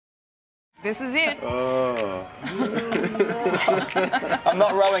This is it. I'm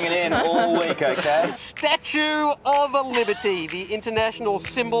not rowing it in all week, okay? Statue of Liberty, the international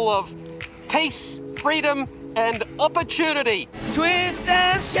symbol of peace, freedom, and opportunity. Twist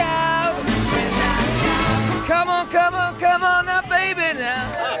and shout. Come on, come on, come on now, baby,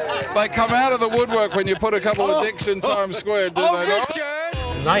 now. They come out of the woodwork when you put a couple of dicks in Times Square, do they not?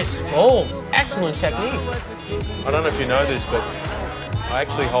 Nice form. Excellent technique. I don't know if you know this, but I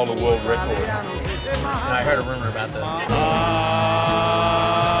actually hold a world record. And I heard a rumor about that.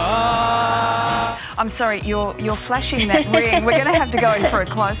 I'm sorry, you're flashing that ring. We're going to have to go in for a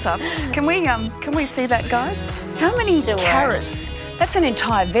close-up. Can we see that, guys? How many carrots? That's an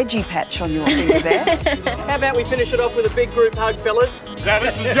entire veggie patch on your finger there. How about we finish it off with a big group hug, fellas? Now,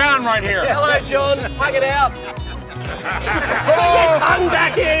 this is John right here. Hello, John. Hug it out. Tongue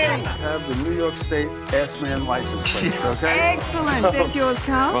back in. Have the New York State S-Man license plate, okay? Excellent. That's yours,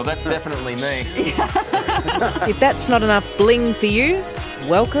 Carl. Well, that's definitely me. If that's not enough bling for you,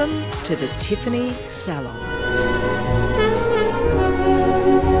 welcome to the Tiffany Salon.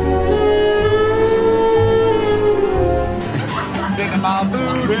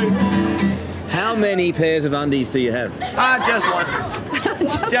 How many pairs of undies do you have? Just one.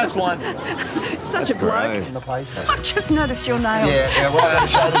 Just one. Such a bloke. I've just noticed your nails. Yeah, well,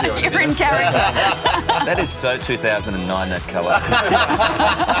 You're in character. That is so 2009, that colour.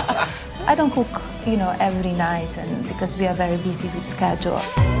 I don't cook, every night, and because we are very busy with schedule.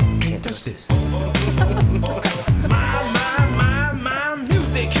 Can't touch this. My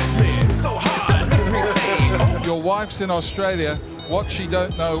music hits me so hard, makes me say, Your wife's in Australia. What she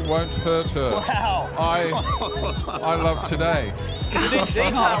don't know won't hurt her. Wow. I love today.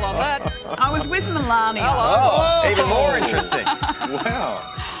 Detail on that. I was with Melania. Oh, even more interesting. Wow.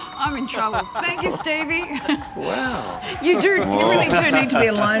 I'm in trouble. Thank you, Stevie. Wow. You really do need to be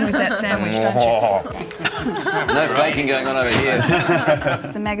alone with that sandwich, don't you? No faking going on over here.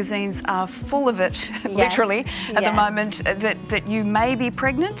 The magazines are full of it, literally, at the moment, that you may be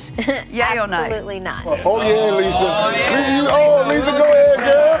pregnant. Yay or nay? Absolutely not. Oh, yeah, Lisa. Lisa, go ahead,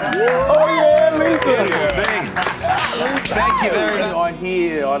 girl. Oh, yeah, Lisa. Thank you very much. I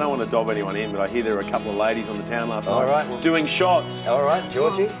hear, I don't want to dob anyone in, but I hear there were a couple of ladies on the town last night. All right. Doing shots. All right,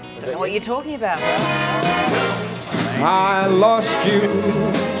 Georgie. I don't know what you're talking about. I lost you.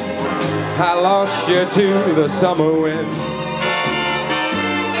 I lost you to the summer wind.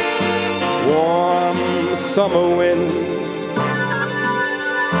 Warm summer wind.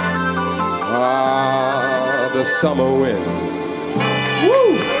 Ah, the summer wind.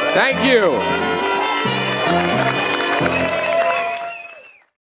 Woo! Thank you.